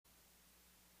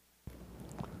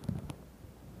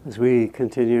As we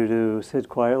continue to sit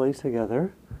quietly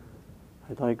together,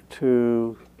 I'd like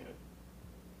to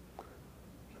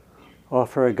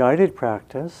offer a guided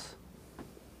practice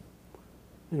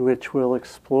in which we'll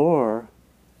explore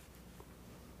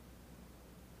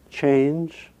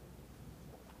change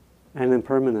and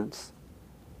impermanence.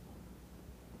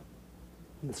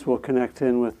 This will connect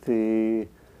in with the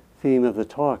theme of the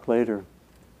talk later.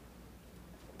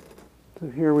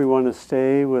 So here we want to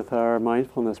stay with our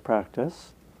mindfulness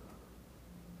practice,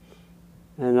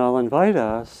 and I'll invite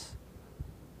us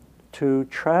to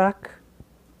track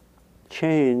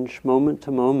change moment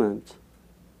to moment.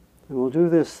 And we'll do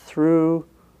this through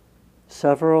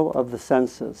several of the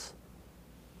senses.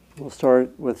 We'll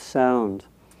start with sound.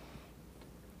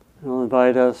 And I'll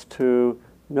invite us to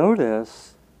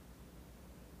notice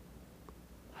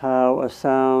how a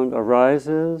sound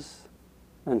arises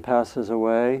and passes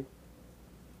away.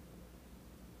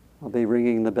 I'll be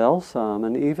ringing the bell some,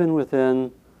 and even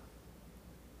within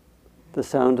the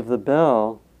sound of the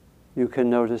bell, you can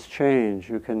notice change,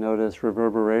 you can notice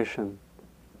reverberation,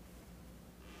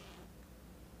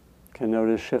 can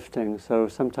notice shifting. So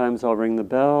sometimes I'll ring the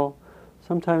bell,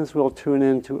 sometimes we'll tune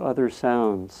into other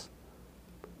sounds.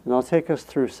 And I'll take us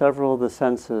through several of the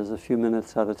senses a few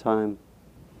minutes at a time.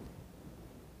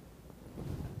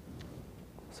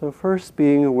 So first,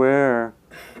 being aware,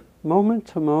 moment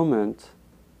to moment,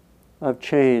 of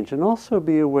change, and also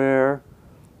be aware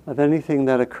of anything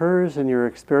that occurs in your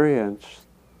experience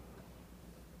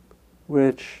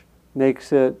which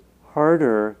makes it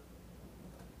harder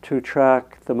to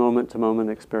track the moment-to-moment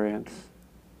experience.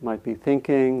 Might be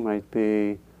thinking, might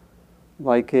be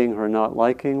liking or not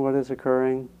liking what is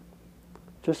occurring.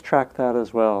 Just track that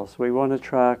as well. So we want to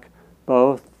track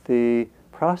both the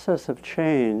process of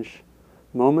change,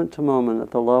 moment to moment,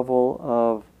 at the level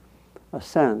of a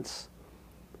sense,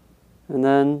 and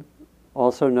then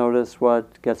also notice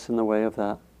what gets in the way of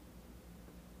that.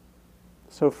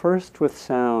 So first with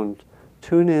sound,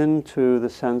 tune in to the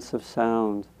sense of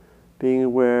sound, being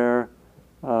aware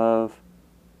of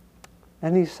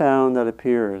any sound that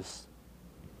appears.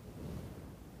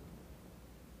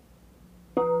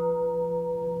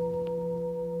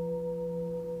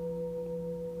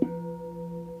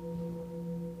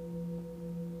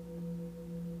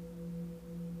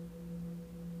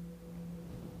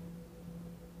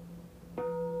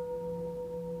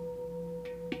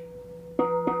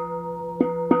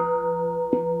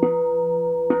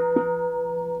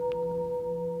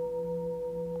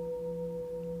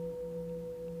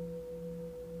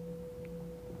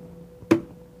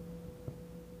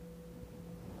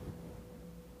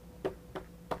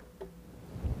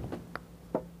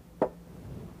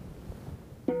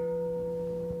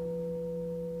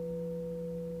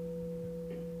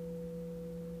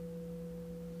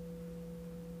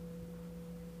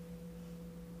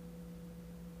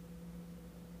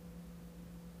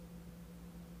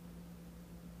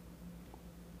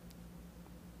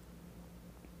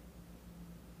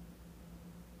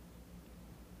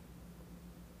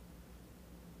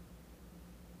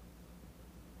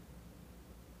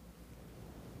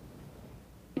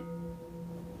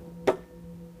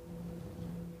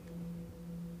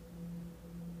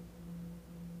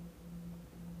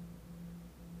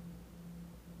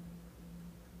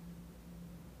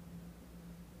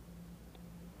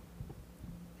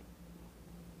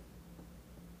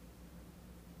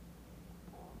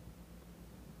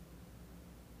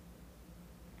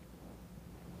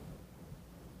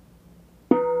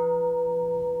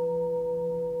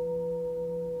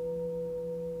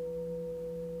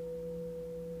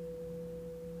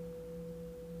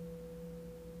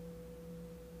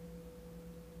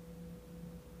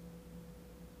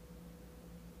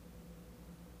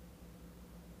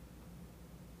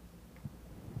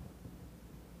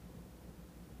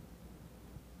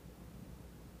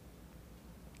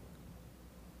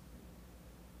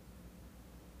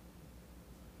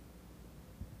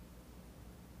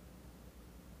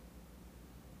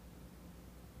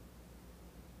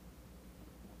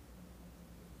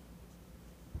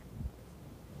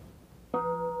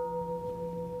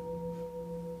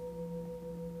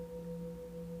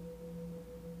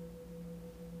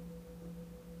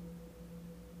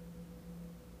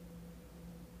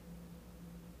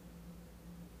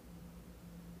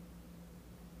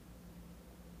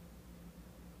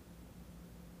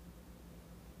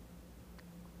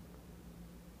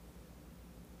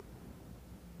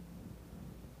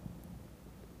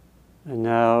 And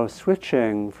now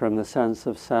switching from the sense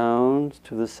of sound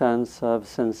to the sense of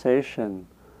sensation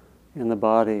in the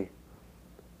body.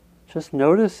 Just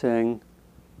noticing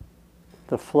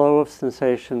the flow of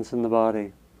sensations in the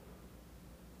body.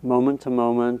 moment to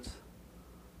moment,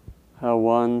 how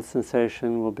one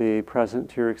sensation will be present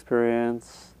to your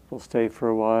experience, will stay for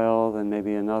a while, then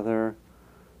maybe another.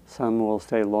 Some will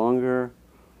stay longer.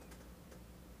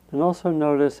 And also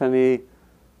notice any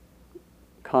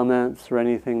comments or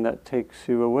anything that takes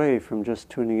you away from just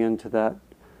tuning into that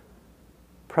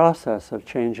process of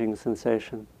changing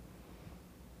sensation.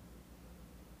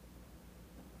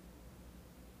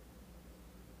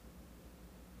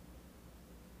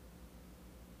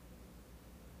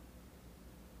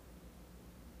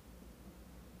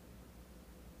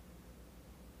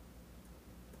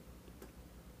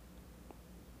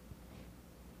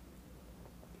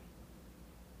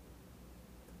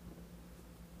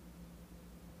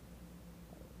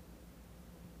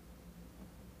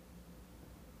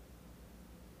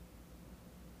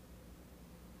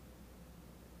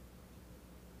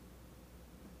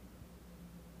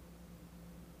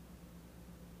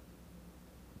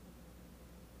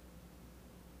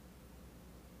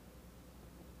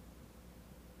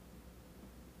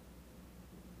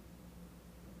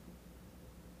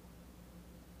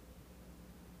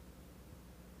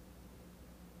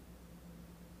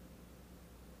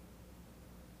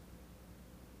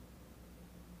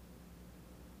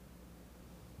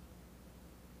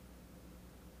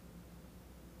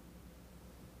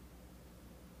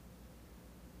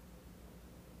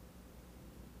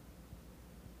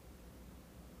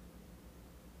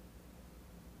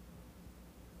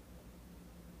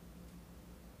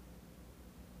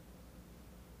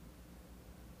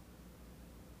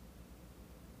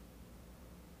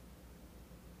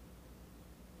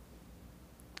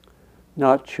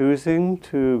 Not choosing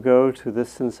to go to this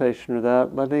sensation or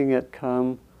that, letting it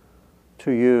come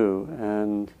to you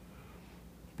and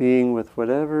being with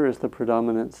whatever is the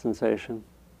predominant sensation.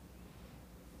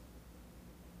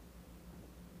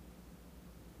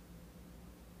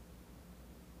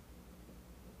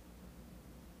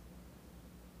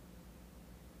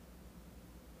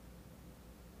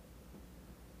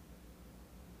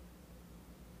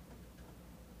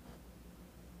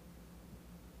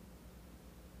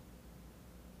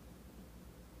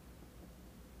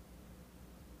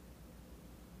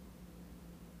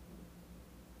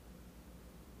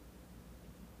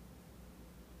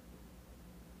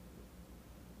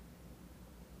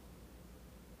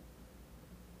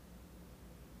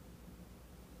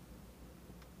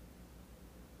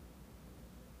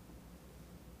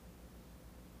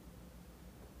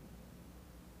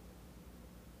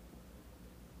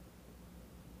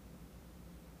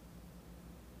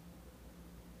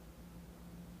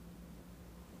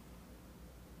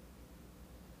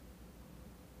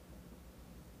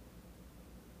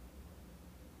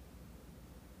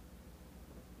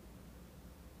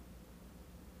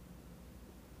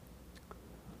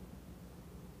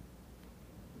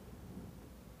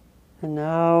 And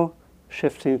now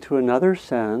shifting to another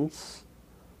sense.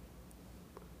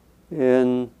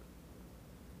 In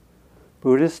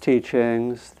Buddhist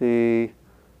teachings, the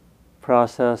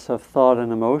process of thought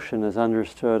and emotion is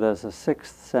understood as a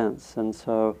sixth sense. And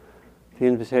so the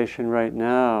invitation right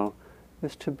now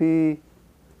is to be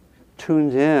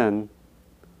tuned in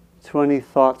to any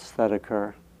thoughts that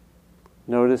occur.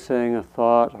 Noticing a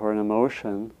thought or an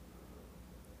emotion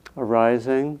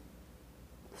arising,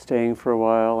 staying for a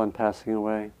while and passing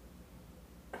away.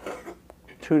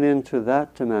 Tune into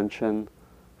that dimension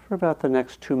for about the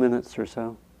next 2 minutes or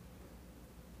so.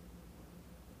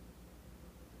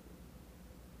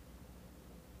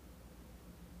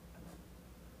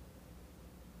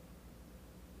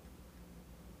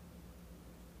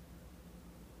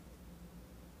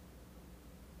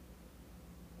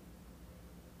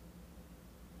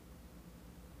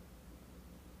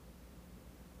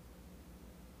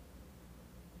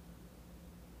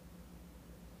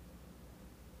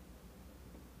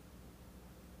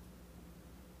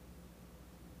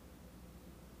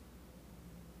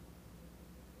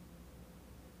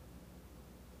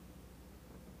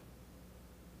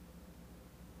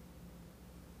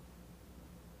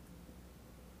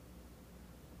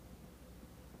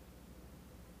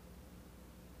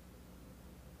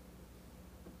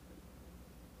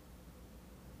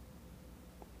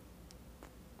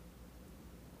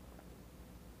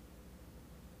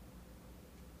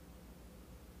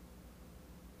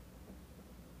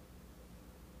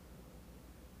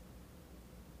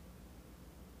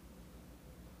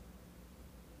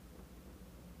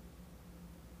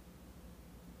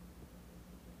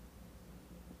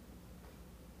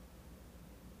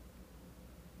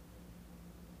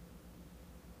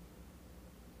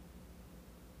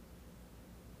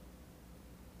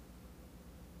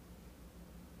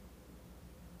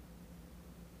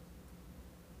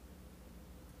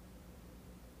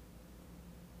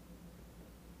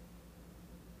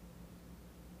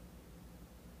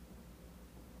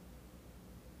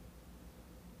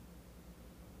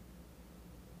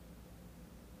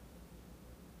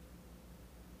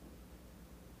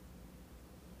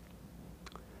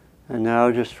 And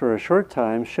now, just for a short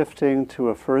time, shifting to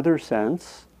a further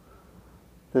sense.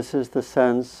 This is the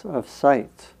sense of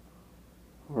sight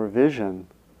or vision.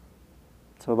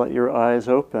 So let your eyes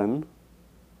open.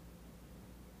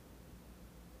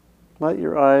 Let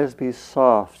your eyes be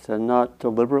soft and not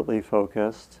deliberately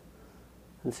focused.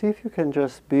 And see if you can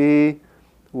just be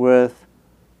with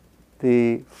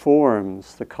the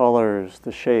forms, the colors,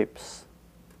 the shapes,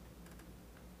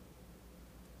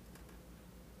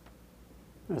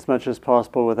 as much as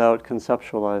possible without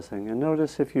conceptualizing. And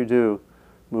notice if you do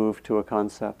move to a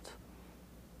concept.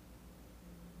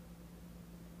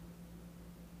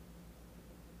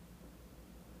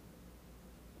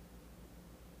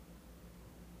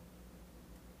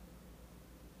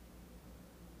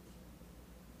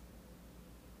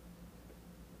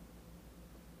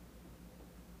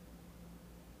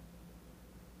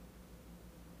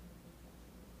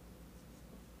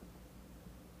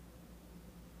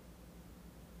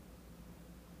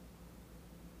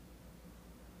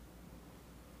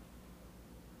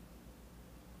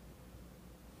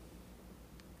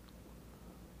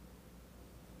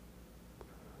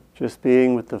 Just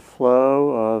being with the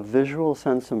flow of visual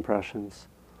sense impressions.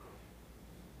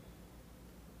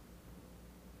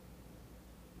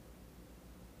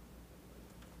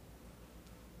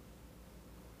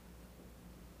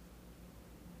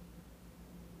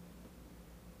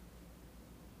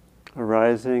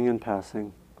 Arising and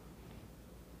passing.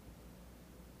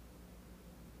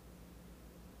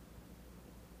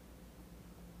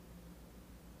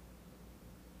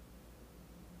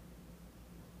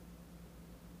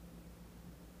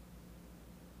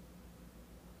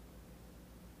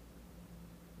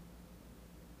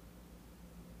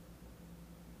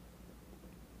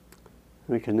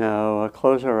 We can now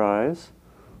close our eyes.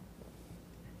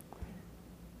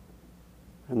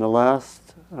 In the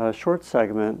last short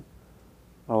segment,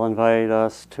 I'll invite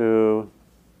us to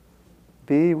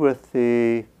be with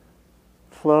the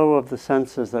flow of the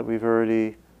senses that we've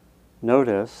already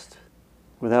noticed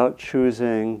without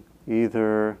choosing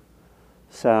either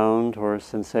sound or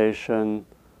sensation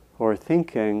or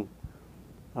thinking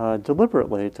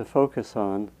deliberately to focus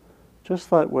on.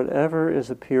 Just let whatever is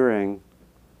appearing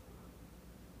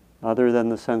other than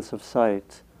the sense of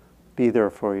sight be there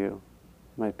for you.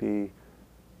 Might be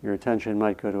your attention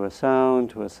might go to a sound,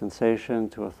 to a sensation,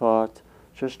 to a thought.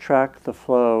 Just track the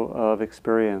flow of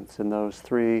experience in those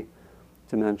three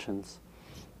dimensions.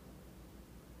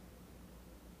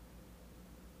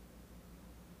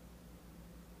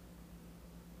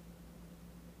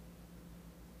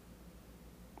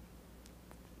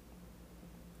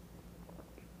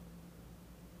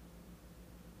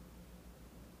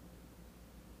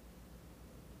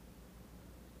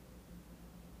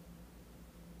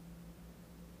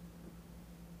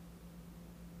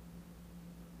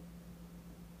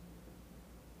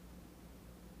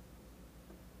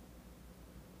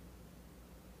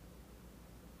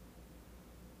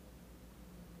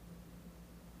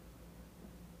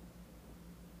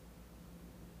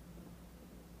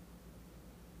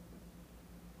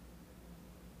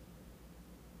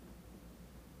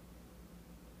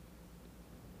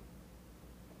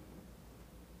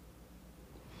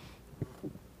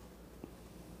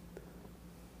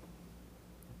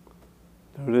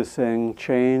 Noticing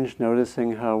change,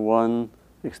 noticing how one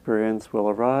experience will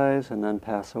arise and then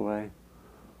pass away.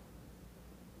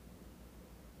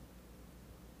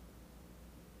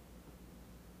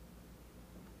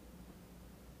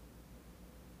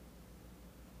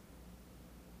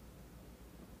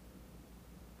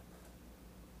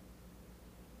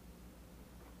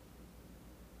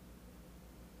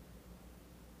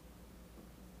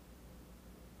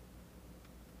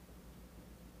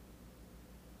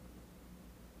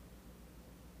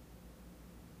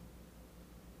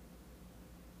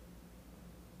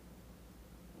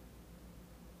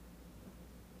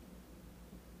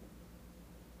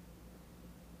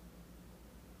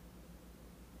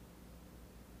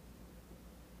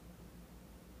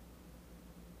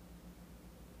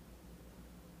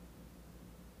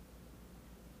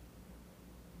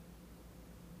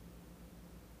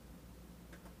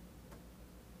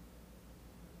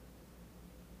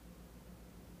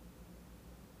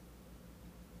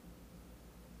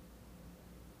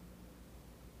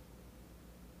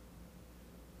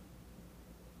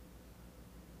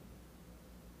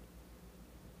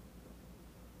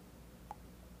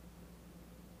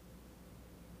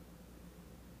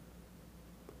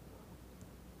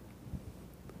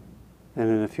 And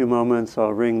in a few moments,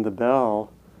 I'll ring the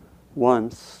bell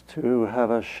once to have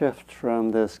a shift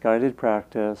from this guided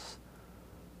practice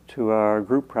to our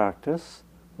group practice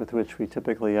with which we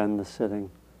typically end the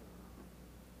sitting.